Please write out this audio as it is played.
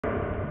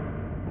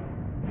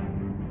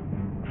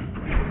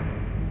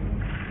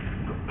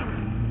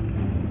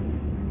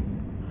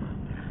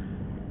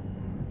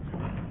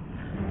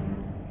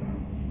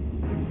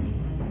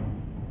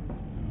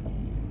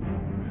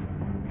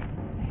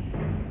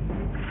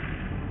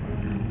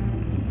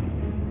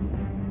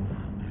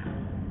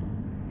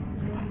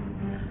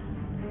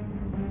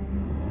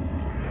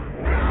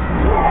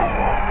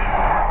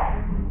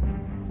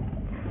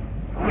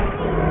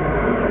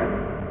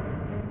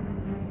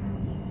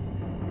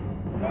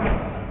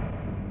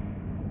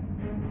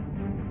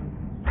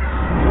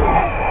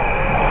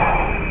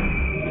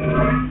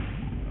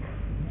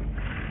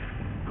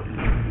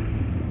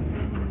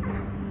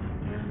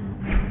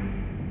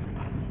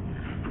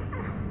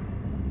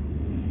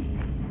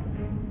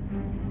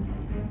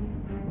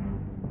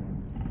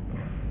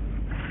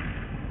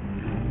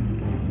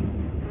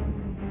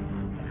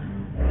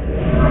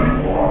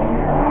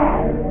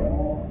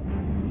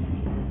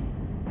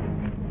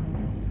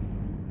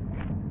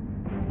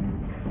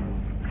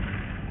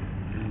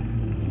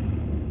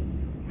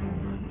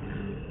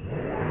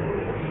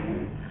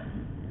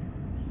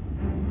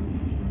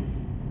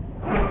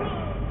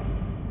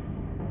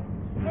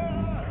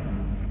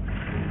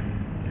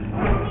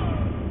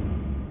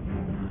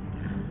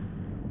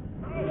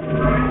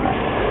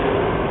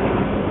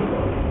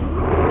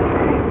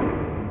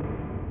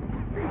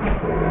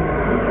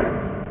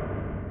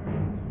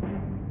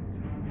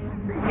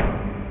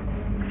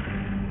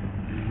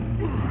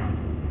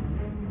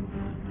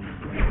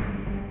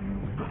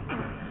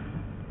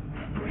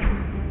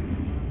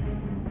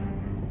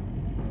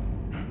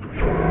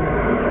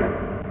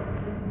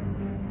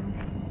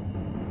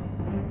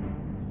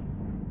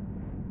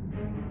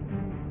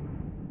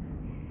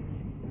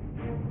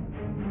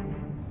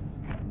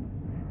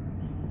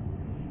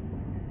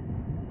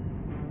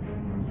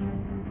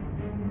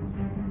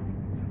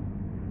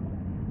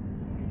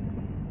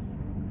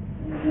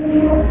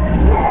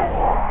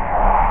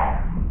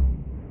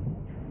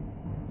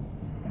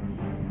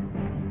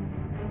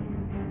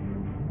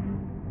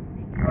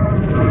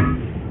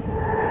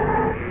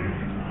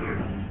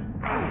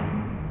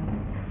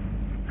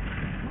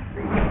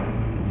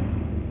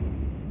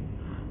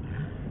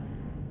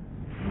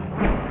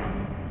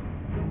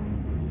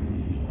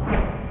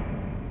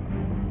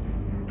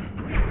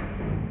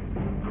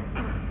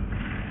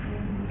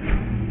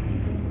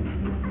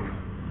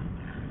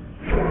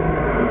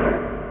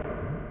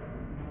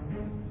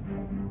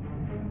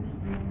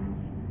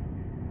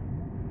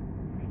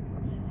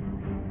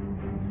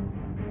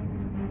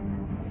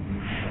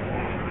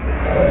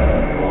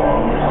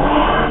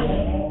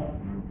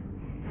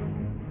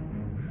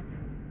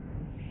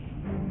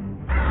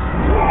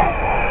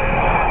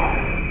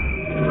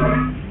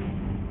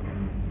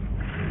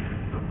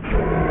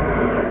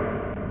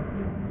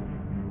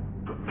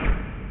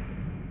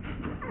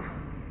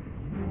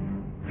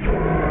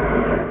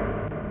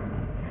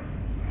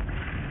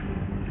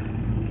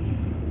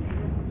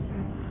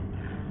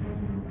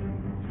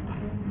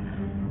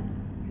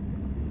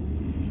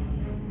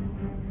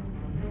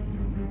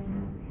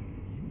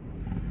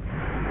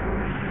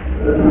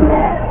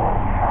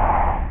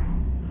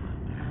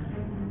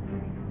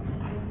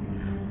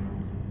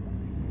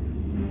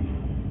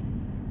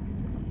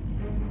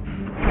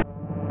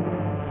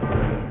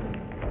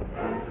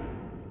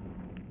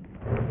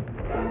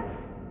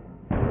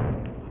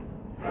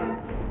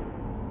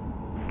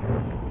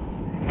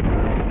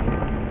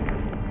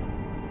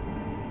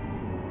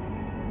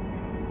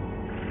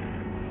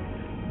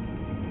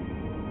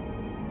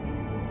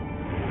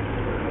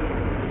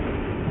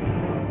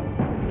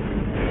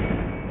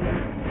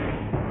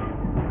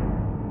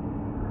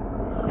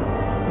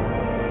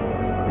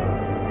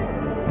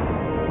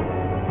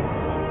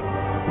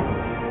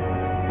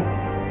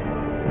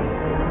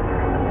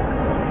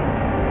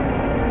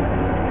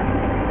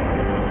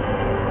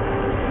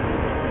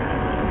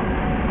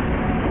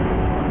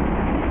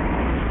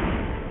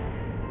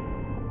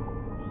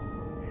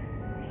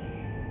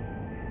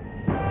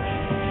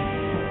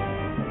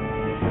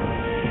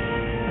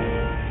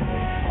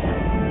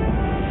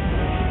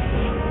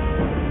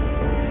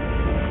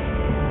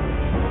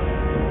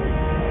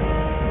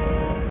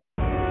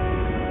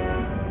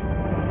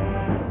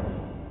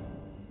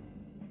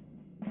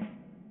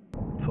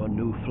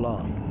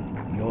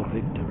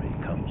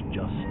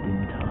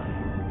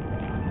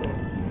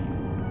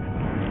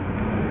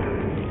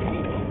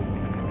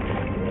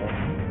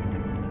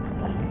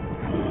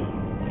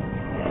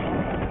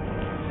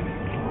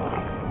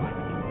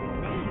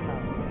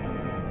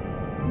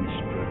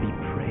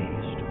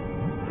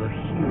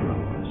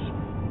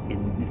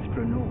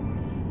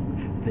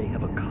They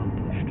have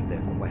accomplished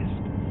their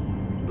quest.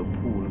 The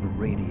Pool of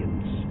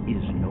Radiance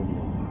is no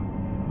more.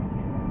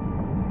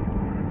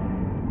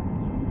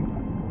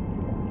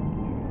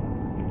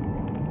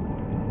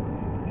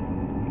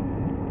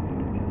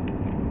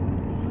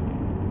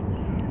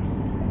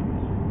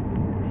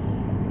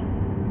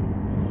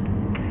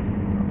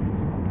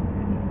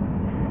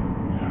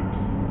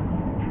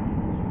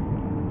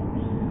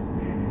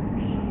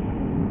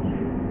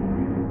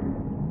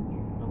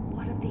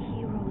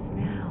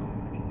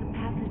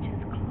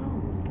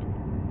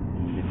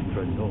 Myth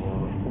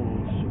Drannor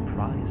holds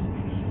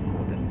surprises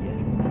for them yet.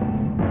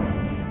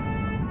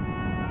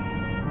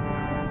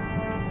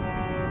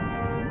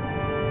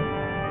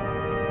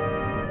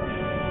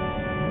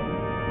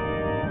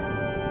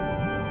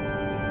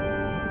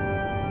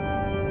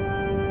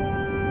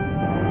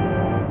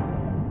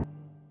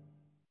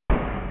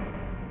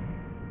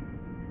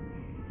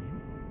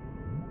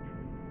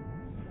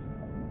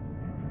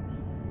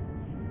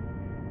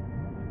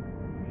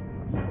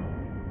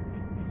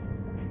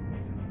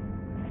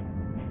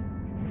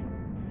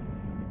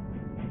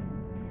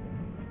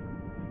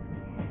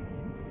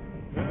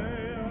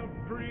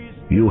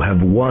 You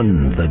have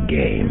won the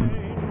game,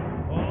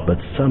 but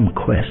some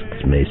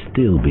quests may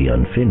still be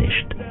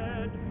unfinished.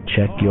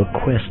 Check your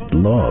quest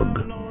log.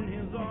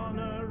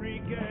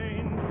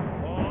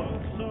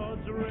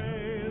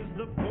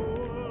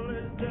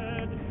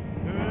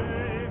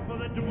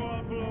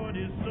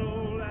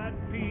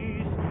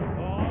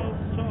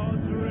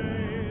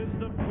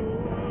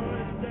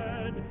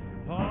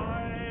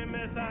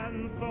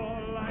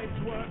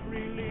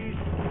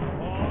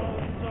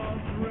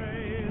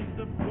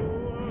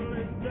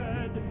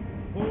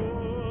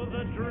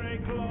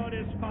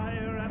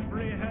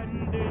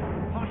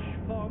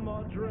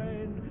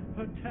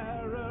 Her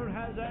terror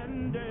has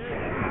ended.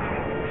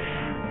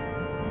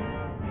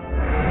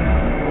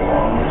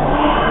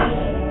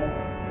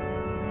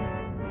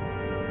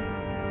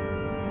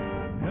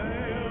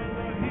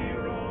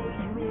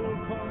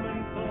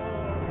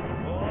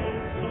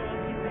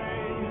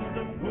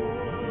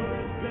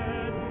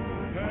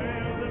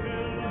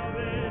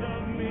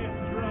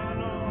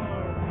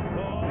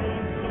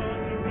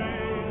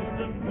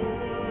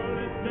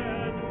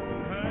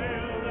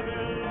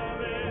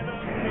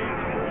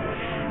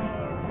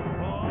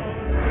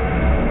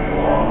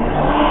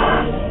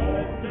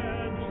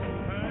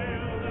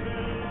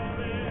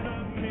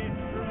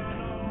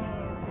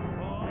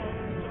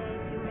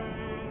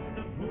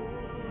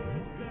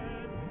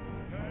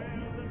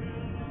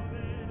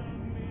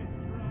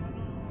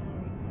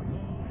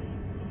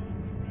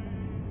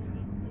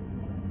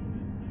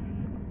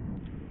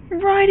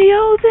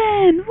 Rightio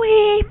then,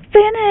 we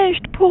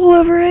finished Pool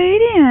of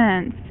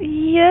Radiance.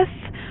 Yes,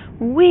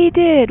 we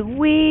did.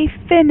 We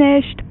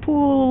finished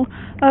Pool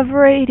of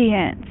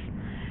Radiance.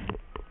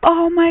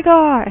 Oh my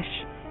gosh,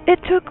 it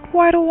took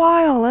quite a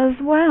while as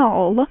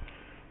well.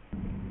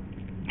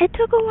 It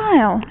took a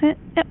while.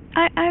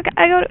 I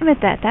gotta admit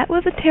that. That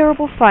was a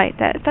terrible fight.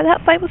 That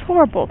fight was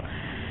horrible.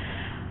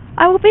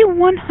 I will be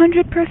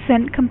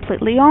 100%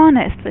 completely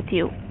honest with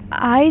you.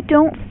 I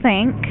don't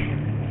think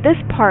this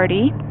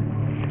party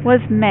was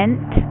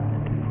meant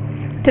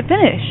to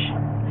finish.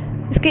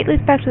 This gate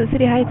leads back to the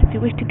city heights if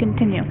you wish to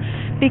continue.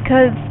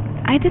 Because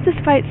I did this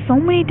fight so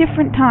many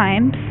different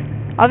times,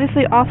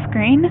 obviously off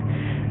screen,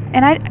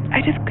 and I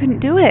just couldn't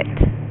do it.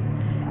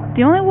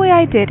 The only way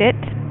I did it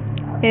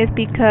is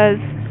because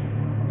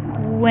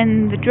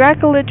when the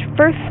Dracolich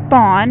first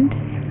spawned,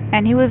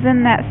 and he was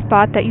in that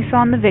spot that you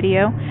saw in the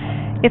video,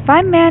 if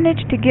I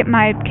managed to get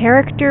my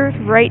characters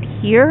right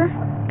here,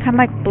 kind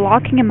of like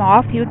blocking him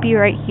off, he would be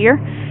right here.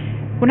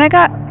 When I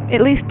got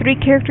at least 3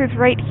 characters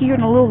right here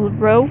in a little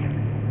row,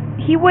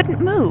 he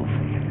wouldn't move.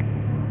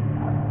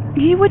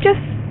 He would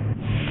just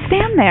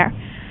stand there.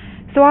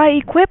 So I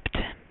equipped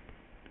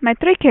my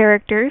 3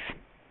 characters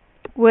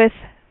with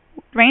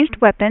ranged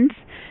weapons,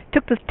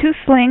 took the 2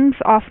 slings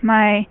off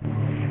my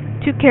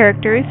 2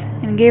 characters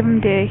and gave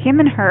them to him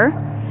and her.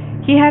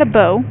 He had a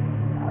bow,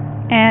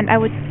 and I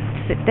would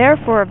sit there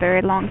for a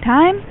very long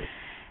time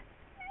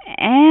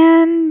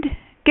and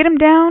get him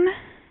down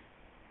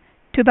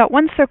to about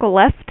 1 circle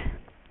left,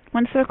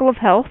 1 circle of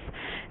health.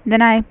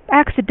 Then I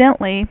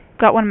accidentally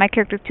got one of my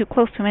characters too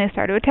close to him and I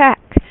started to attack.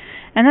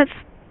 And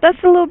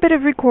that's a little bit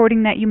of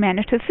recording that you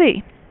managed to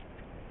see.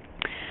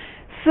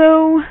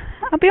 So,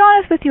 I'll be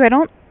honest with you, I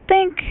don't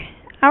think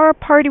our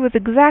party was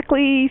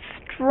exactly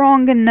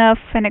strong enough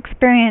and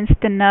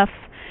experienced enough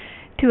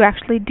to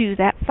actually do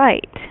that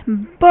fight.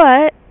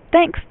 But,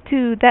 thanks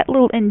to that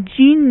little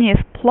ingenious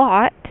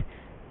plot,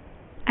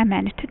 I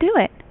managed to do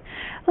it.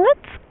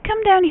 Let's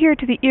come down here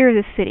to the ear of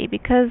the city,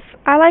 because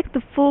I like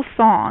the full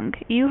song.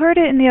 You heard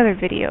it in the other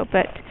video,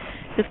 but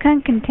it was kind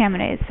of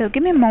contaminated, so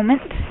give me a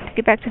moment to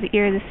get back to the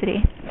ear of the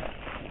city.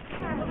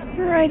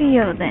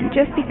 Rightio then,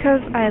 just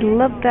because I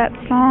love that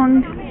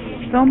song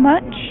so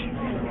much,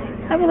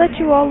 I will let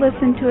you all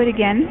listen to it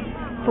again,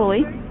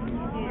 fully.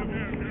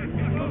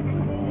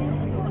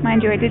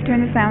 Mind you, I did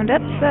turn the sound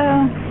up,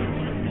 so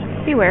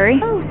be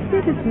wary. Oh,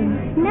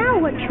 citizen, now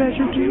what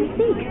treasure do you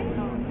seek?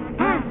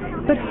 Ask,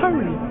 But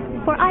hurry,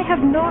 for I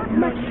have not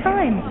much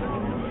time.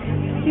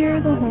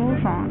 Hear the whole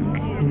song.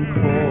 In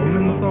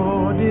common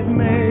thought it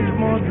made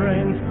Myth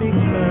speak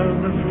spells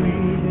of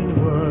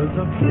pleading words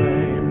of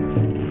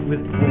flame.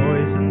 With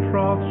voice and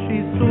troth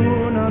she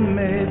soon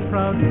unmade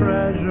proud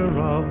treasure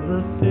of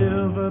the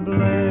silver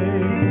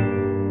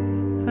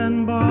blade.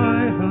 And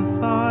by her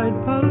side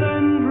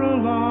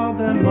palindrel are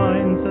their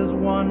minds as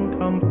one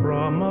come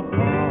from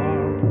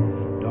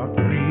afar. Dark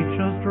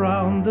creatures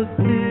drown the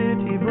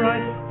city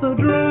bright, the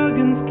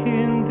dragon's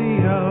kin,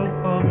 the elf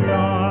of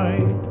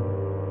night.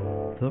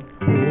 The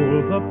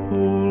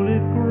pool,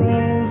 it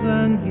grows,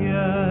 and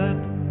yet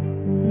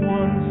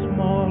one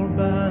small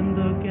band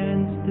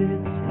against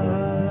its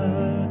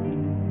head.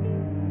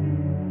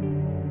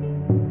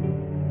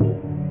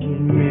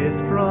 In Myth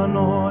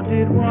Drannor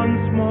did one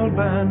small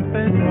band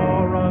face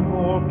Horror,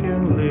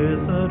 Gorkin,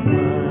 Lizard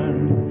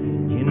Man.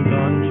 In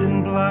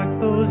dungeon black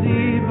those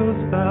evils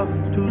fell,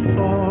 to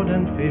sword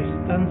and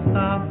fist and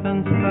staff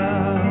and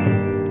spell.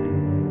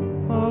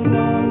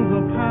 Along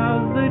the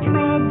paths they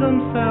trod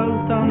themselves,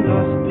 down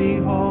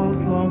dusty halls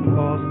long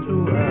lost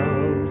to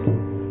elves.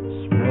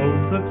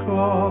 Smote the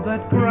claw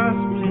that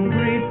grasped in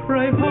greed,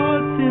 brave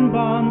hearts in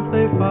bonds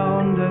they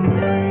found and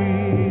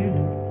freed.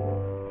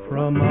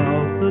 From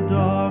out the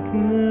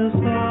darkness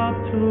up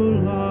to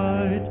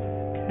light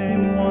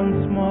came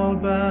one small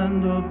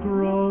band of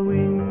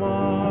growing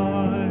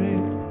might.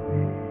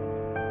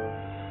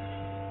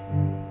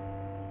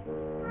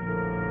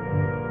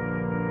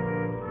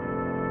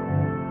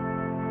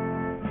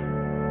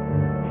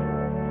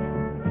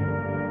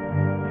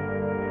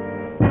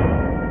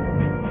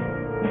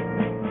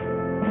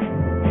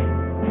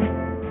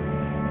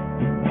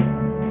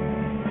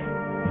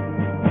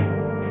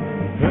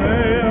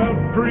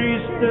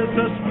 Priestess,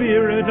 a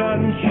spirit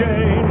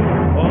unchained,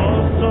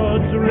 all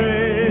swords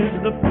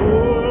raised, the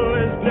pool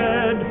is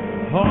dead.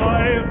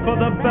 High for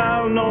the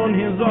bell known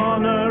his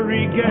honor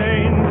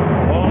regained,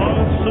 all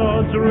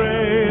swords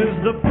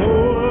raised, the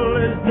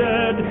pool is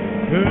dead.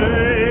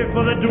 Hey,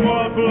 for the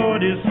dwarf lord,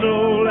 his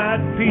soul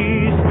at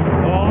peace,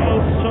 all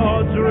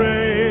swords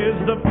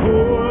raised, the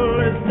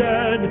pool is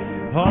dead.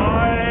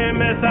 High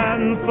myth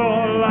and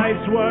for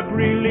life's work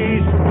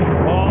released,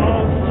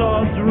 all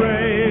swords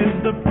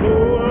raised, the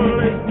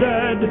pool is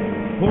dead.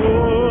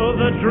 Oh,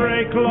 the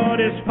Drake Lord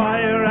is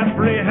fire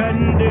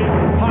apprehended.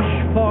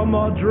 Hush for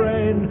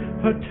Myth,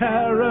 her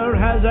terror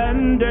has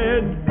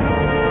ended.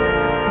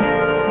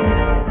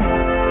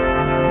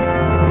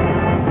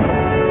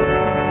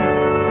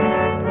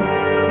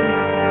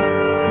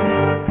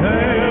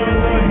 Hail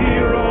the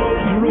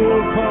heroes,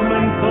 rule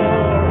common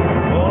Thor.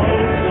 All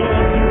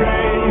swords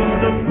raised,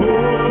 the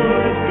pool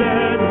is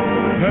dead.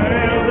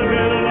 Hail the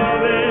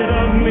beloved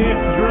of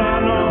Myth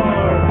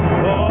Drannor.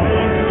 All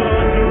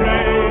swords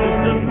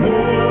raised, the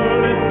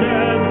pool is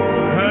dead.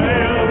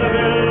 Hail the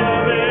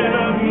beloved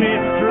of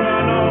Myth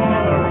Drannor.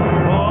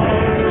 All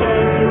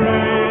swords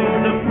raised,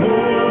 the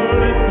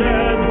pool is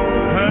dead.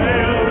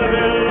 Hail the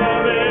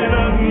beloved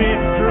of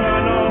Myth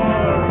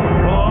Drannor.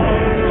 All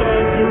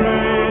swords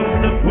raised,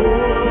 the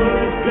pool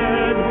is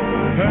dead.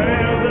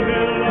 Hail the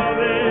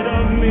beloved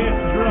of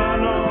Myth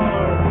Drannor.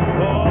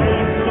 All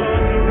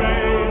swords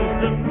raised,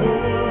 the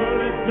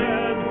pool is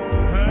dead.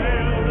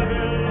 Hail the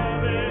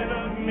beloved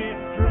of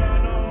Myth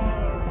Drannor.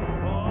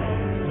 All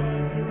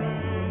swords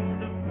raised,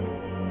 the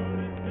pool is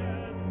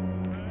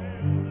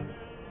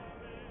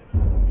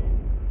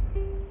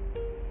dead.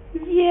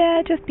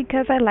 Yeah, just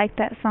because I like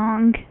that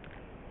song.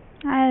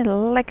 I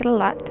like it a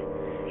lot.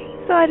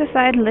 So I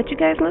decided to let you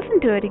guys listen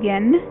to it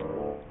again.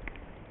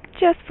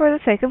 Just for the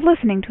sake of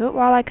listening to it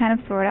while I kind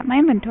of sort out my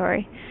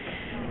inventory.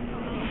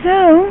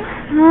 So,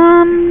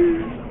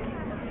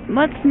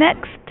 what's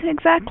next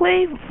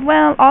exactly?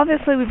 Well,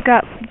 obviously we've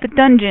got the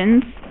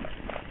dungeons,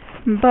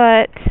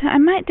 but I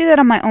might do that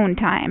on my own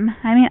time.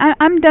 I mean,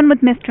 I'm done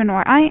with Myth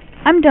Drannor.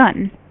 I'm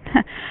done.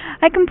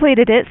 I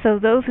completed it, so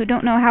those who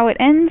don't know how it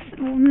ends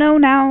know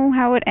now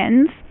how it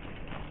ends.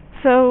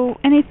 So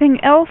anything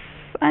else,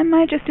 I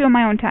might just do on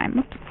my own time.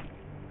 Oops.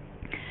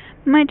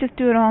 Might just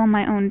do it all on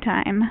my own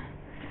time.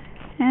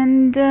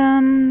 And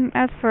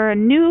as for a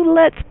new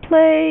Let's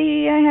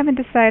Play, I haven't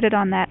decided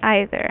on that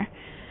either.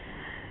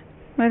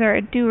 Whether I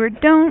do or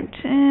don't,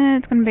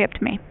 it's going to be up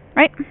to me,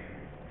 right?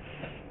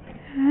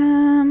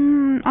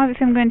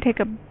 Obviously I'm going to take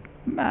a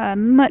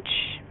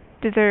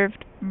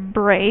much-deserved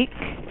break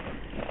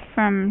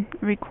from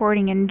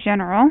recording in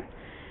general.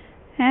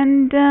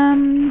 And,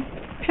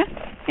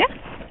 yeah,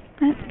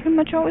 that's pretty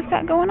much all we've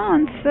got going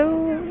on.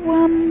 So,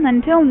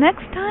 until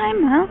next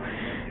time,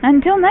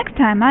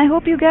 I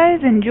hope you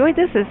guys enjoyed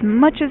this as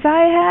much as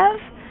I have.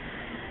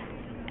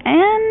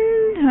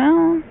 And,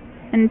 well,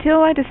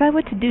 until I decide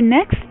what to do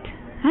next,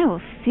 I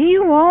will see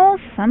you all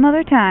some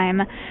other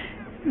time.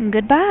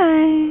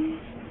 Goodbye.